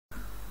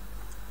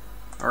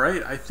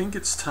Alright, I think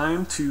it's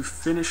time to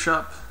finish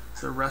up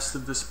the rest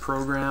of this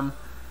program.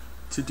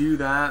 To do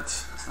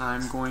that,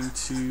 I'm going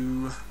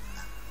to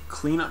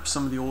clean up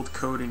some of the old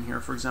code in here.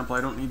 For example,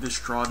 I don't need this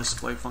draw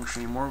display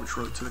function anymore, which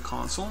wrote to the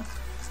console.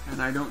 And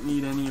I don't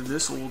need any of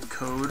this old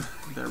code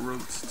that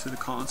wrote to the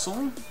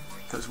console,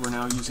 because we're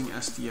now using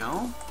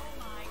SDL.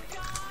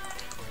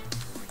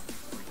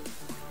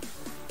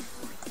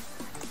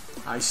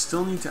 I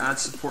still need to add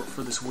support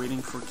for this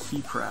waiting for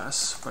key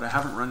press, but I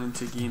haven't run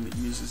into a game that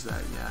uses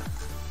that yet.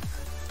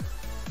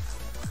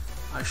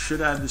 I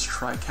should add this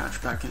try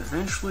catch back in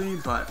eventually,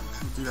 but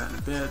we'll do that in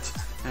a bit.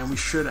 And we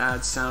should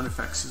add sound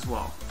effects as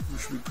well,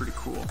 which would be pretty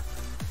cool.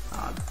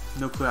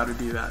 No clue how to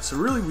do that. So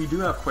really we do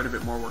have quite a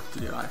bit more work to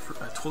do. I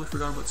totally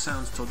forgot about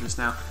sounds till just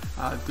now.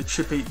 The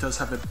Chip-8 does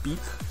have a beep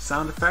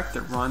sound effect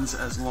that runs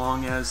as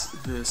long as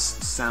this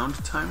sound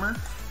timer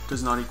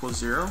does not equal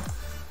 0.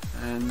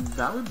 And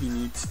that would be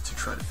neat to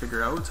try to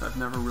figure out. I've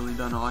never really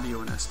done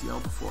audio in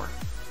SDL before.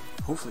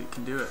 Hopefully it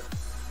can do it.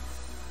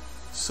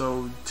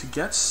 So to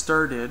get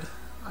started,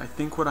 I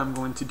think what I'm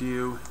going to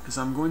do is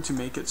I'm going to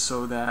make it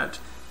so that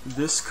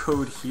this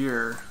code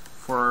here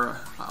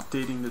for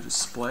updating the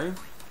display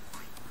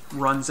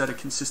runs at a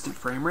consistent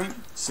frame rate,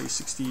 say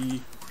 60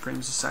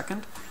 frames a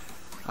second,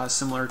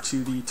 similar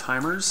to the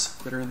timers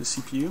that are in the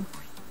CPU.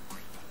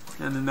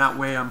 And in that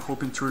way I'm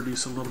hoping to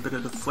reduce a little bit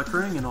of the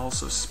flickering and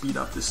also speed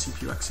up the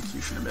CPU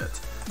execution a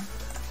bit.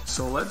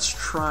 So let's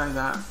try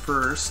that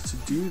first. To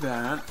do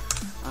that,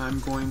 I'm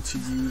going to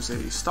use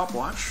a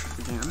stopwatch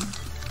again.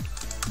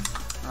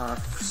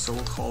 So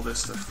we'll call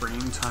this the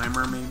frame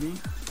timer maybe.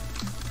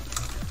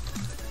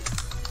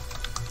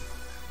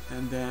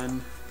 And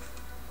then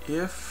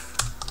if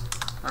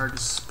our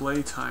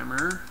display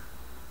timer,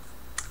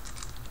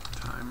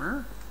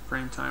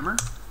 frame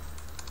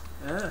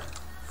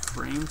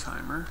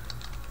timer,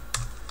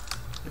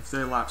 if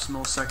the elapsed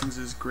milliseconds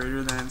is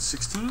greater than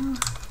 16,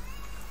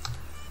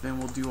 then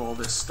we'll do all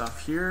this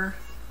stuff here,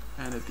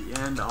 and at the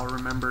end I'll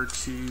remember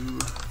to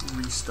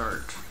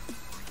restart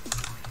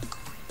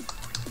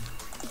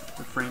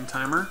the frame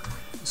timer.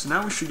 So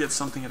now we should get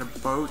something at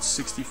about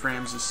 60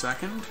 frames a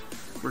second.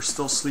 We're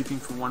still sleeping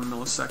for 1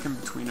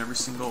 millisecond between every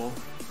single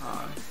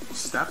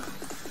step.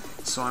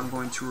 So I'm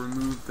going to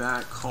remove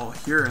that call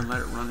here and let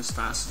it run as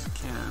fast as it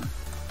can,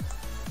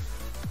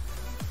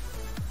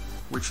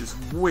 which is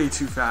way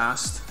too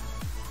fast.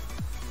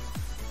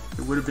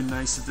 It would have been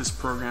nice if this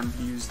program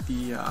used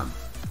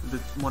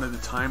one of the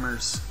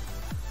timers,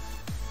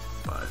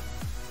 but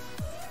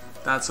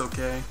that's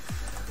okay.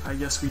 I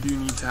guess we do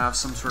need to have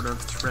some sort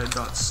of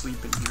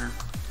thread.sleep in here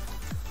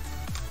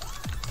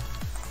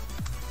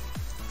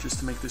just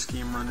to make this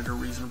game run at a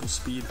reasonable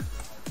speed.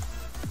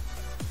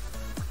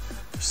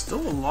 There's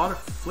still a lot of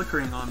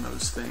flickering on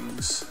those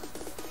things.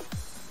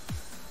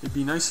 It'd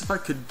be nice if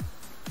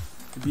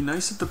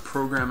the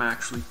program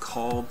actually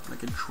called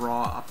like a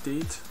draw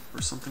update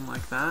or something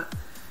like that.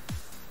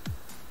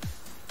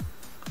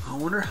 I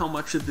wonder how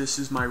much of this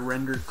is my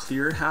render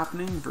clear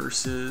happening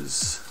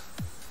versus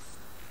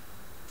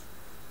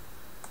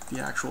the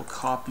actual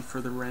copy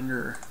for the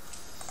render.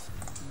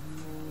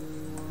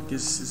 I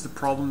guess is the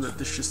problem that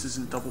this just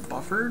isn't double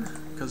buffered?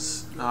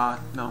 Because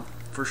no,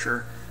 for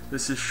sure.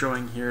 This is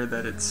showing here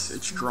that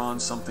it's drawn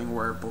something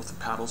where both the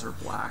paddles are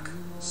black.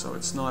 So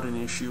it's not an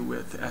issue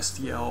with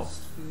SDL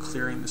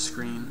clearing the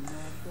screen.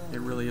 It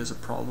really is a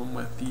problem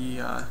with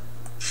the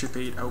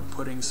Chip-8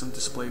 outputting some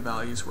display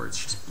values where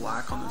it's just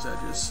black on those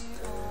edges.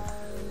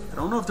 I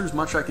don't know if there's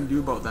much I can do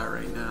about that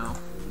right now.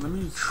 Let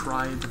me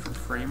try a different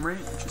frame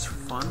rate, just for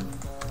fun.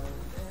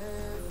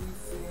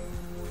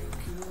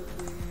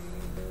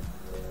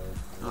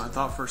 I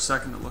thought for a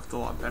second it looked a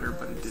lot better,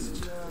 but it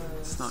didn't.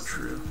 It's not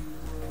true.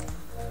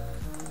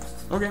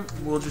 Okay,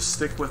 we'll just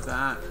stick with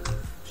that.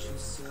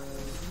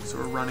 So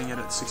we're running it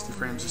at 60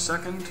 frames a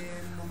second,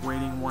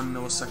 waiting 1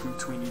 millisecond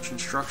between each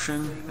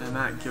instruction, and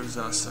that gives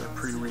us a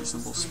pretty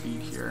reasonable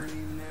speed here.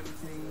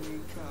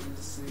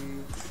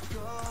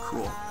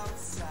 Cool.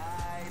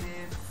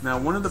 Now,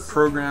 one of the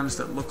programs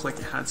that looked like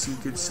it had some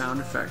good sound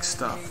effects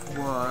stuff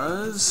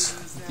was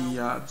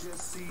the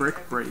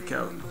Brick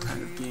Breakout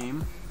kind of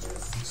game.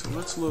 So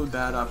let's load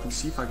that up and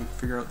see if I can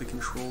figure out the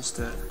controls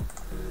to it.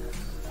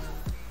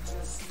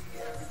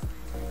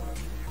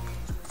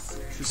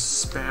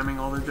 Just spamming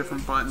all the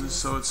different buttons.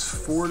 So it's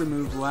 4 to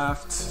move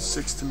left,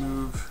 6 to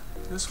move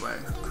this way.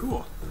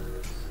 Cool.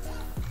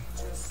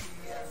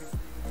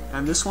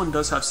 And this one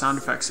does have sound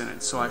effects in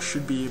it, so I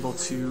should be able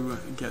to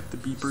get the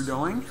beeper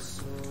going.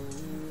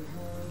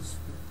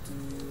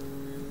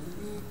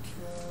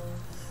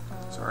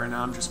 Sorry,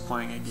 now I'm just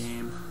playing a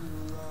game.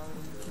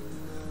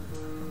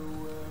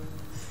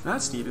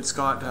 That's neat. It's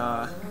got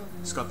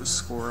the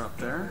score up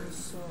there.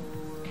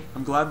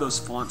 I'm glad those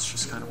fonts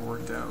just kind of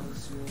worked out.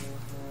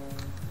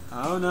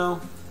 Oh no,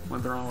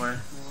 went the wrong way.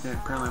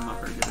 Yeah, apparently I'm not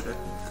very good at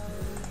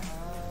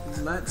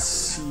it. Let's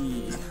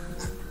see.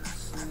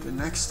 The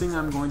next thing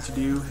I'm going to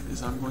do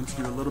is I'm going to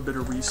do a little bit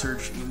of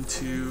research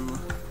into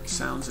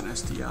sounds in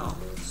SDL.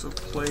 So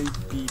play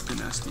beep in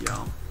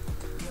SDL.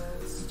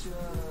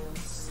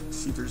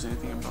 see if there's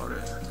anything about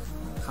it.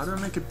 How do I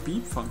make a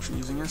beep function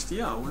using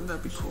SDL? Wouldn't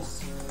that be cool?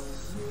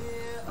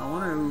 I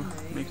want to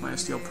make my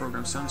SDL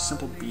program sound a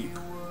simple beep.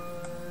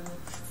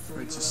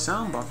 It's a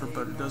sound buffer,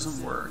 but it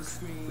doesn't work.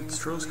 With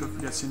stroboscope,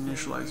 forgets to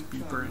initialize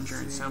beeper and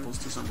generate samples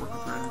doesn't work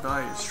with random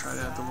values. Try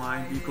to add the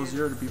line b equals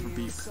 0 to beeper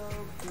beep.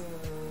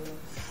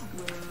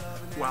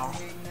 Wow,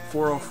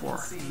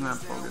 404. Isn't that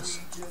bogus?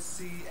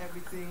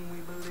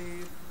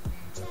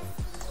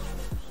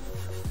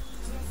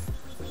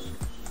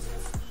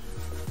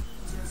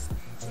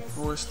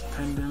 OS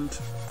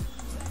dependent.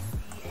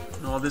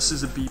 No, this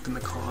is a beep in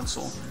the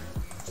console.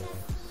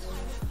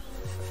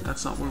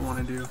 That's not what we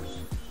want to do.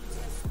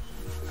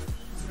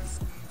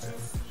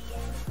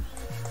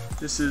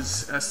 This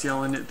is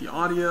SDL init the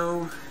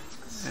audio,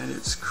 and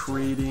it's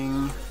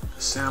creating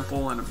a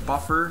sample and a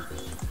buffer,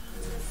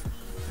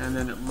 and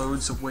then it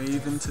loads a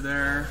wave into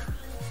there,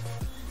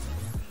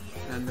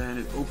 and then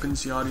it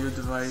opens the audio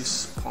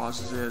device,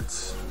 pauses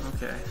it.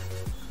 Okay.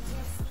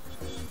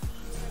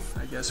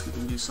 I guess we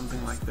can do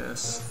something like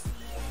this.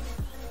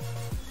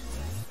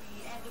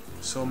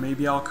 So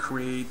maybe I'll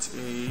create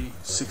a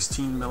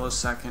 16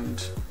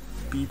 millisecond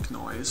beep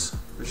noise,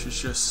 which is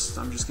just,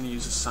 I'm just going to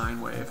use a sine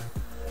wave.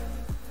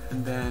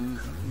 And then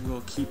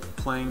we'll keep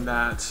playing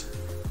that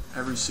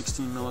every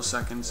 16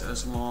 milliseconds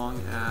as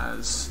long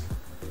as,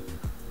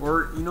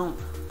 or you know,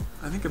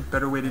 I think a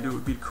better way to do it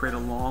would be to create a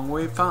long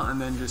wave file and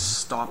then just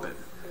stop it.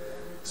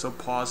 So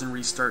pause and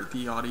restart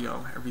the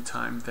audio every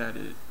time that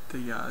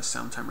the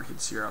sound timer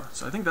hits 0.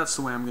 So I think that's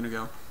the way I'm going to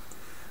go.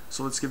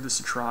 So let's give this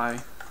a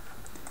try.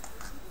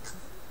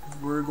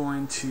 We're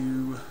going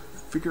to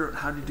figure out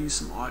how to do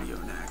some audio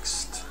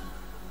next.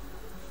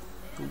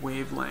 The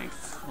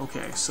wavelength.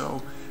 Okay,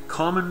 so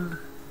common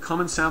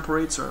sample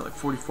rates are like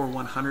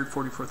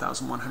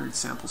 44,100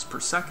 samples per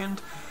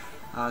second.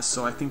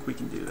 So I think we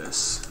can do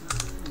this.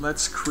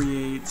 Let's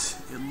create,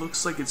 it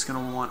looks like it's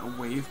going to want a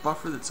wave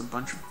buffer that's a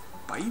bunch of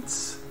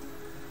bytes.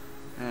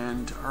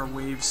 And our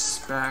wave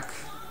spec,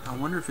 I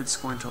wonder if it's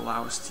going to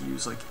allow us to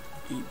use like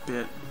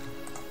 8-bit.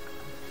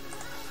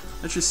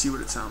 Let's just see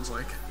what it sounds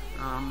like.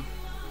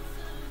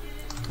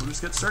 We'll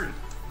just get started.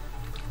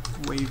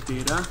 Wave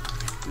data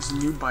is a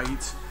new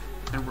byte,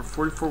 and we're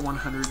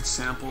 44,100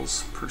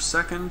 samples per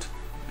second,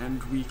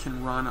 and we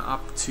can run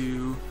up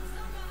to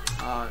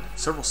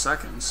several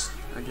seconds,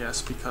 I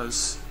guess,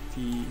 because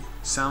the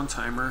sound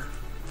timer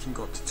can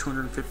go up to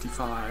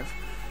 255,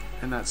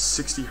 and that's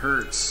 60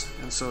 hertz,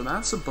 and so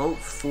that's about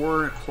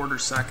 4¼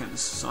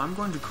 seconds. So I'm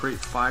going to create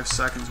 5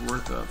 seconds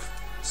worth of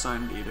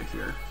sine data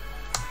here,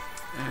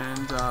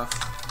 and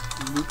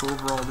loop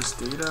over all this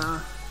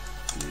data,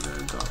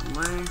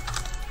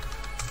 data.length.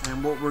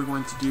 And what we're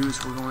going to do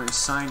is we're going to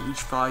assign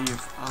each value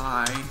of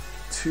I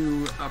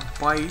to a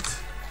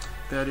byte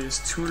that is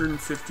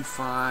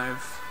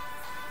 255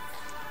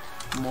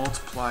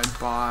 multiplied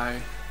by,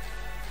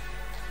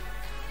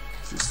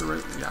 is this the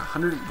right, yeah,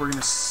 100. We're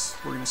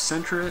gonna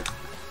center it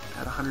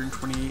at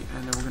 128,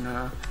 and then we're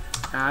gonna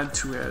add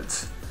to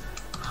it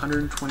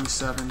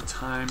 127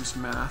 times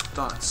math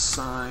dot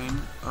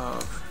sine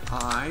of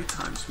I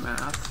times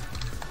math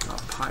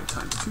dot pi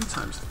times 2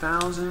 times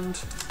 1,000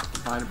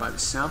 divided by the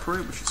sample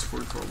rate, which is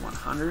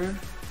 44,100.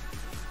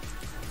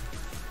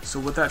 So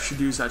what that should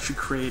do is that should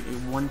create a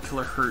 1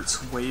 kilohertz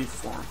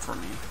waveform for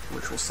me,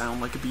 which will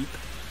sound like a beep,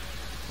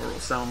 or will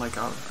sound like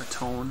a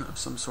tone of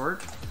some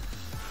sort.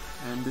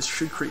 And this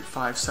should create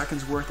 5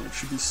 seconds worth, and it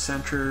should be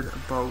centered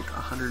about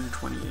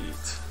 128.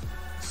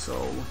 So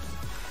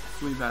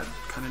hopefully that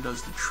kind of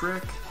does the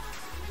trick.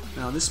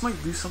 Now this might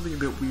do something a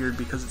bit weird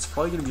because it's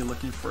probably going to be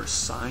looking for a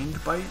signed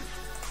byte.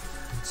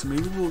 So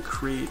maybe we'll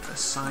create a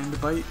signed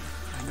byte.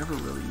 I never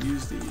really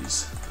use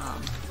these.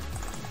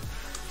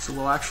 So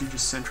we'll actually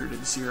just center it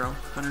at 0,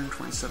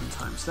 127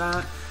 times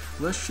that.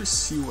 Let's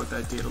just see what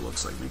that data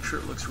looks like, make sure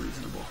it looks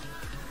reasonable.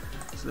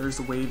 So there's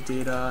the wave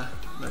data.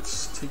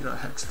 Let's take it out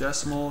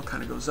hexadecimal,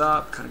 kind of goes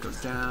up, kind of goes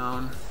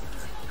down,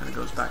 kind of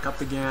goes back up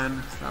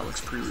again. That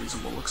looks pretty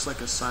reasonable, looks like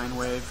a sine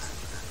wave.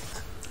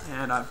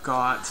 And I've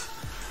got,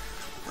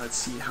 let's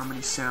see how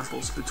many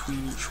samples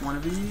between each one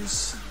of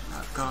these.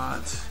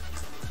 I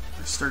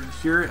started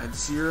here at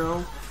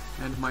 0,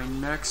 and my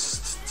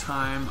next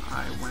time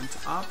I went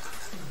up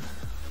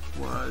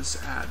was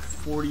at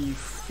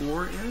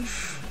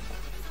 44-ish.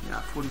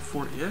 Yeah,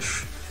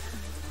 44-ish.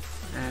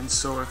 And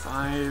so if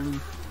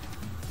I'm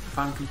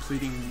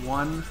completing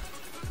one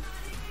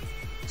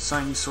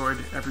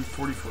sinusoid every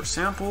 44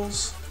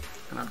 samples,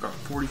 and I've got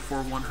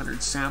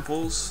 44,100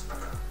 samples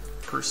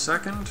per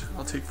second,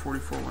 I'll take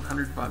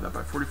 44,100, divide that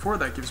by 44,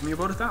 that gives me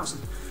about 1,000.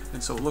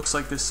 And so it looks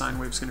like this sine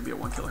wave is going to be at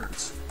 1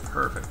 kilohertz.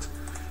 Perfect.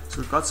 So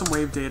we've got some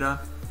wave data.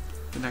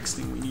 The next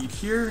thing we need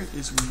here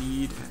is we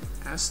need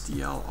an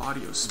SDL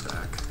audio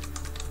spec.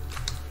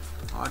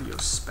 Audio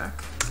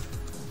spec.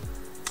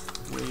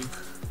 Wave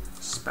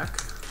spec.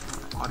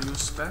 Audio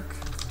spec.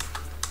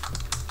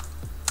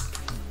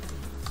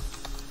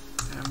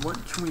 And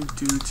what can we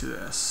do to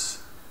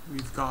this?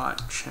 We've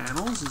got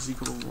channels is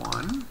equal to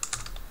 1.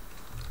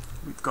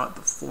 We've got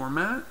the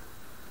format.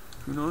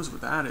 Who knows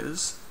what that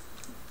is?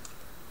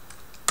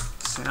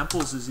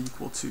 samples is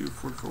equal to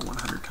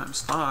 44100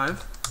 times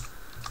 5.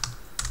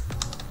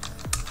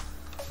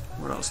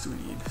 What else do we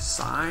need?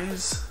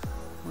 Size?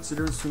 What's the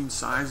difference between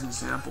size and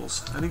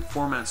samples? I think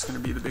format's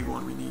going to be the big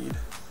one we need.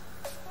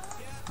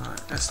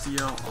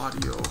 STL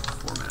audio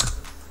format.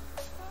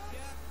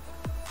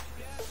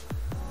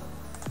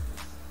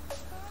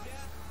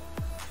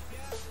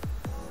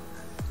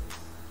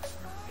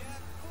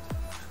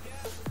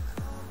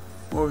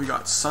 Well, we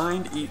got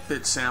signed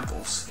 8-bit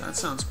samples. That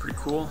sounds pretty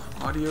cool.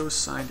 Audio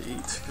signed 8,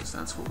 because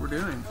that's what we're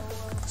doing.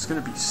 It's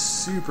going to be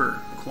super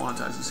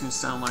quantized. It's going to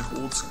sound like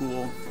old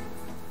school,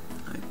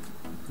 like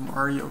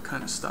Mario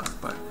kind of stuff,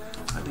 but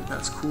I think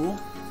that's cool.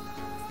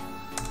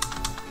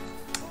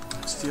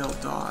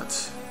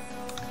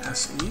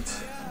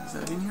 STL.S8. Is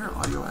that in here?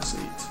 Audio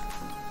S8.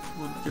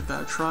 We'll give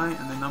that a try.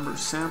 And the number of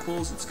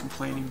samples, it's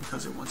complaining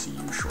because it wants a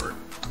U short.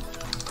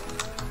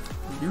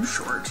 U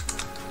short?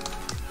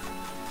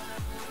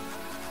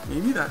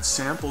 Maybe that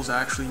samples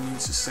actually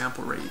needs a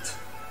sample rate.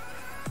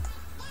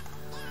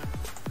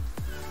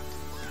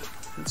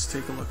 Let's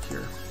take a look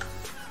here.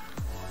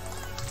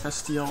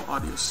 STL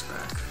audio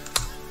spec.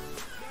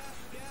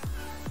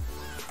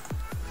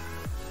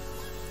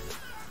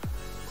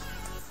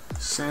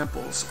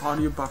 Samples,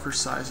 audio buffer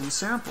size and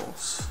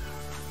samples.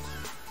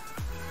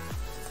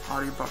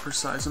 Audio buffer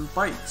size in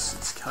bytes,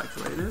 it's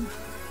calculated.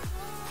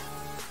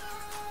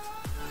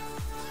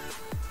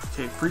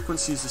 Okay,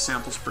 frequency is the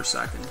samples per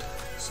second.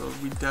 So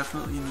we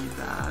definitely need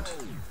that.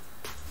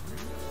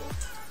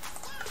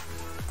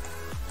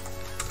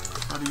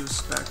 Audio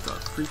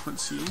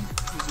spec.frequency is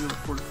equal to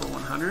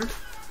 44100.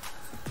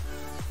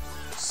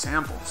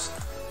 Samples.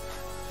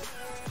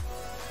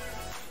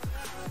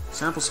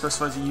 Sample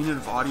specifies a unit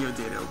of audio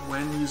data.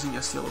 When using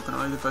STL Open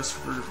Audio, the device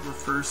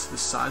refers to the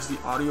size of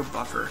the audio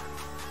buffer.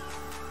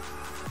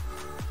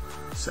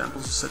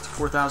 Samples is set to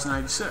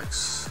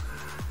 4096.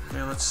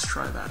 Okay, let's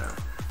try that out.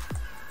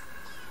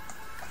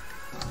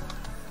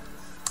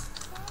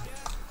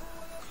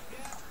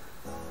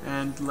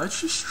 And let's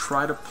just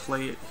try to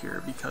play it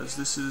here because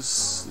this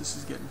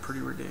is getting pretty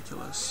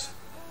ridiculous.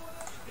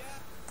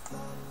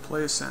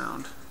 Play a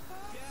sound.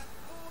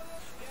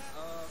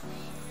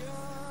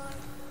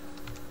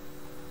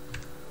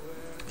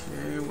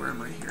 Okay, where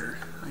am I here?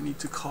 I need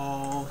to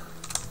call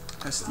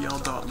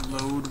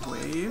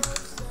STL.loadWave,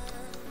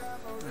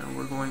 and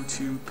we're going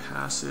to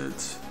pass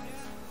it.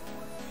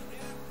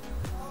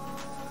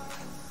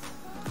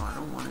 Oh, I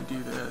don't want to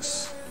do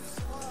this.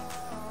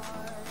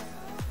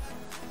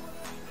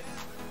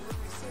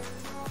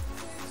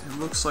 It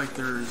looks like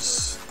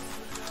there's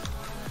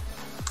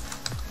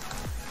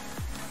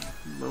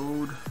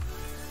load.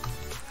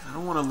 I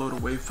don't want to load a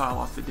WAV file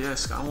off the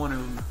disk. I want to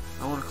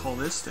call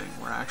this thing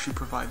where I actually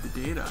provide the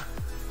data.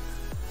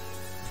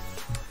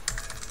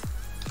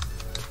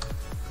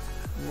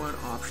 What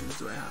options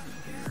do I have in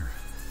here?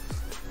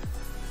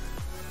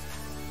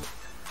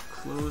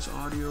 Close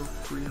audio,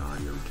 free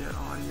audio, get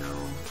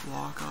audio,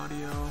 lock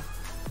audio,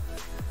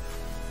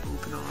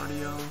 open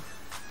audio.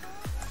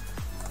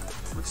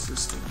 What's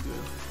this thing do?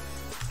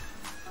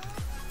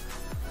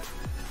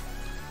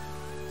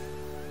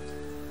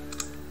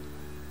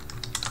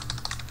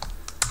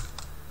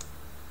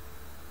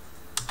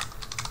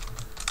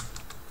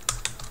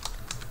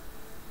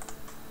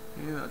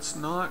 Okay, that's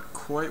not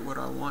quite what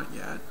I want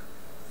yet.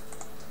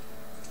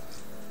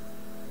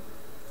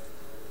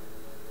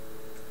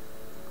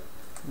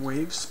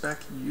 Wave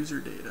spec user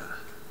data.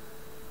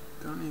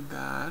 Don't need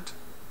that.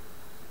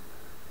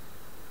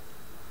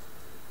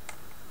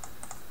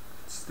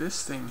 It's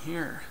this thing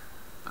here.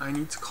 I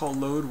need to call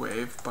load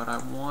wave, but I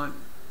want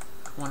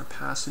to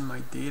pass in my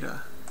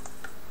data.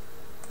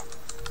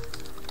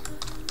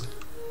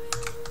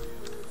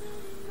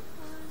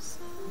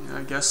 Yeah,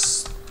 I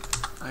guess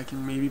I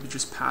can maybe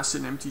just pass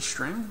an empty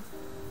string,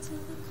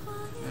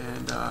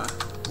 and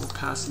we'll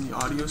pass in the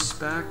audio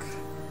spec,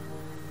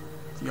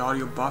 the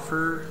audio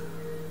buffer.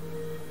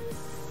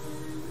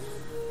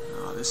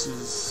 This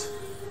is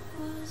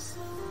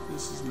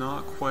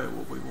not quite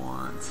what we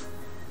want.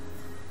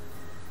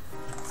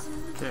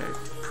 Okay,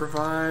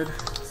 provide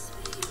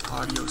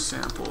audio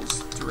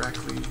samples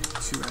directly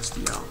to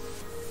STL.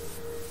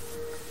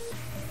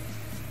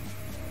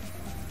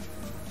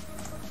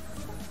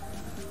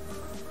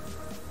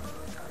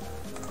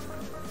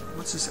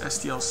 What's this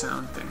STL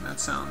sound thing? That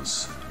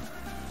sounds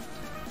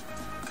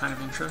kind of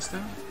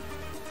interesting.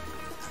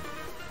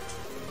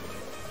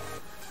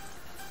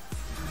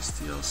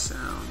 STL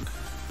sound.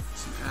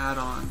 It's an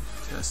add-on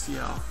to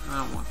STL. I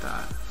don't want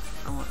that.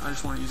 I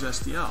just want to use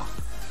STL.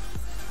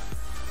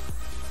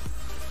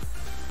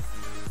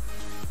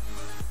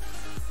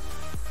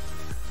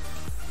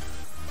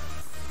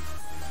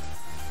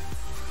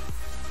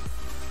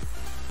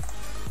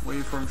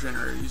 Waveform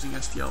generator using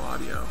STL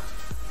audio.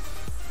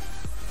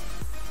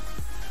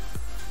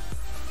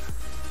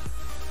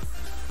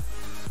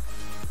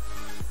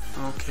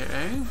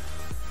 Okay.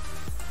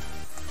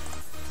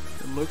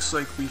 It looks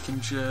like we can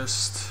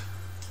just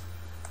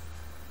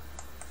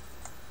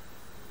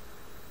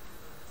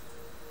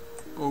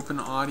open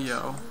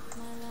audio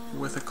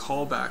with a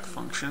callback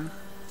function.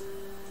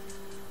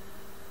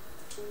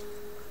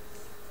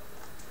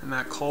 And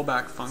that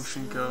callback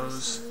function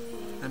goes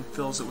and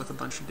fills it with a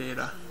bunch of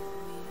data.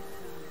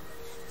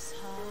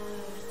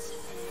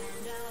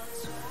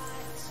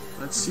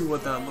 Let's see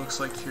what that looks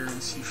like here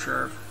in C#.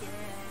 So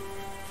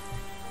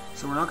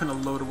we're not going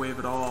to load a wave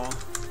at all.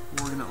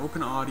 We're going to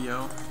open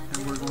audio,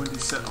 and we're going to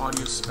set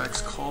audio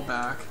specs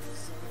callback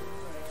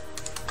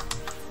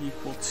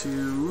equal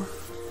to,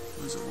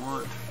 what does it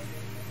want?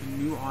 A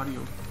new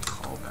audio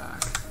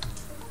callback,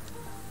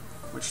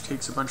 which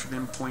takes a bunch of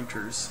in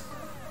pointers,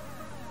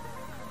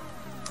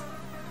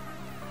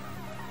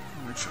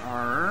 which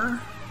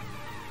are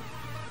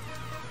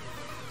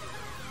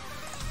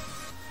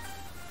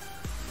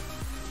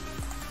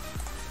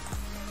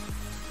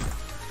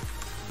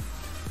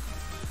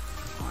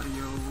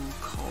audio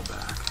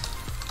callback,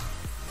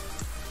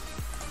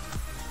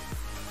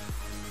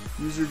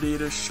 user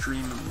data,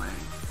 stream, and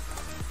length.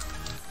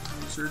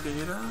 User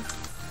data,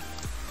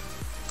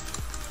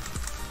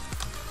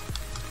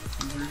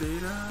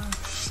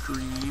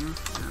 stream,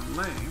 and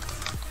length.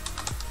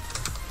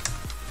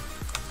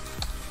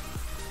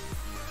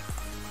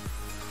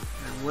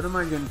 And what am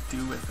I going to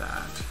do with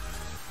that?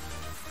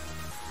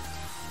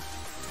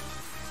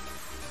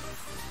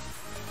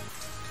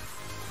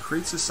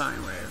 Creates a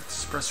sine wave. To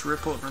express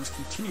ripple, it runs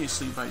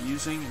continuously by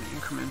using an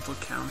incremental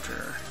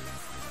counter.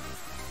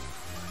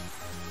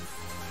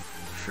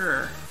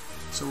 Sure.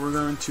 So we're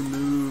going to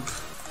move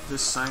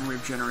this sine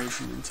wave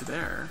generation into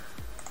there,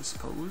 I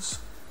suppose.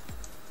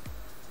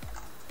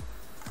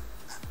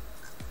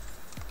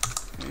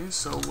 Okay,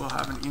 so we'll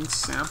have an int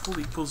sample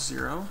equals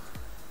 0,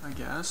 I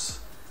guess.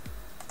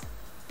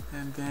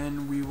 And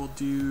then we will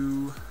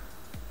do,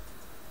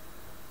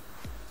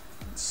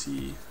 let's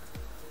see,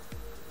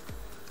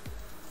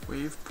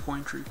 wave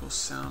pointer equals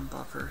sound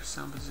buffer,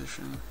 sound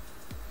position.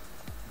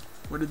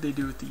 What did they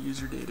do with the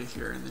user data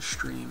here in the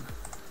stream?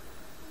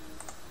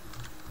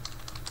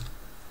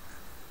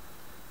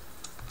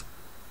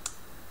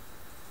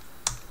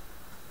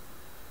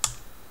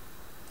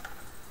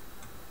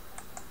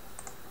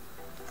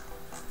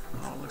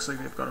 Oh, looks like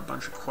they've got a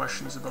bunch of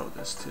questions about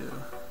this too.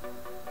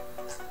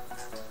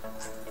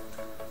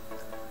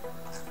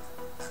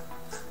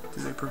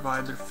 Do they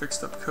provide their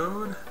fixed up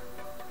code?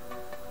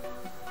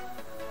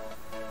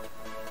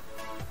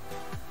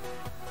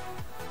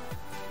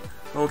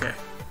 Okay,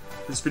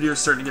 this video is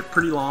starting to get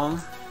pretty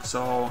long,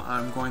 so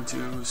I'm going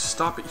to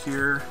stop it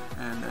here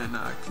and then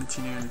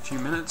continue in a few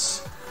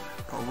minutes.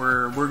 But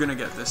we're gonna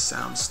get this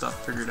sound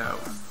stuff figured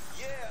out.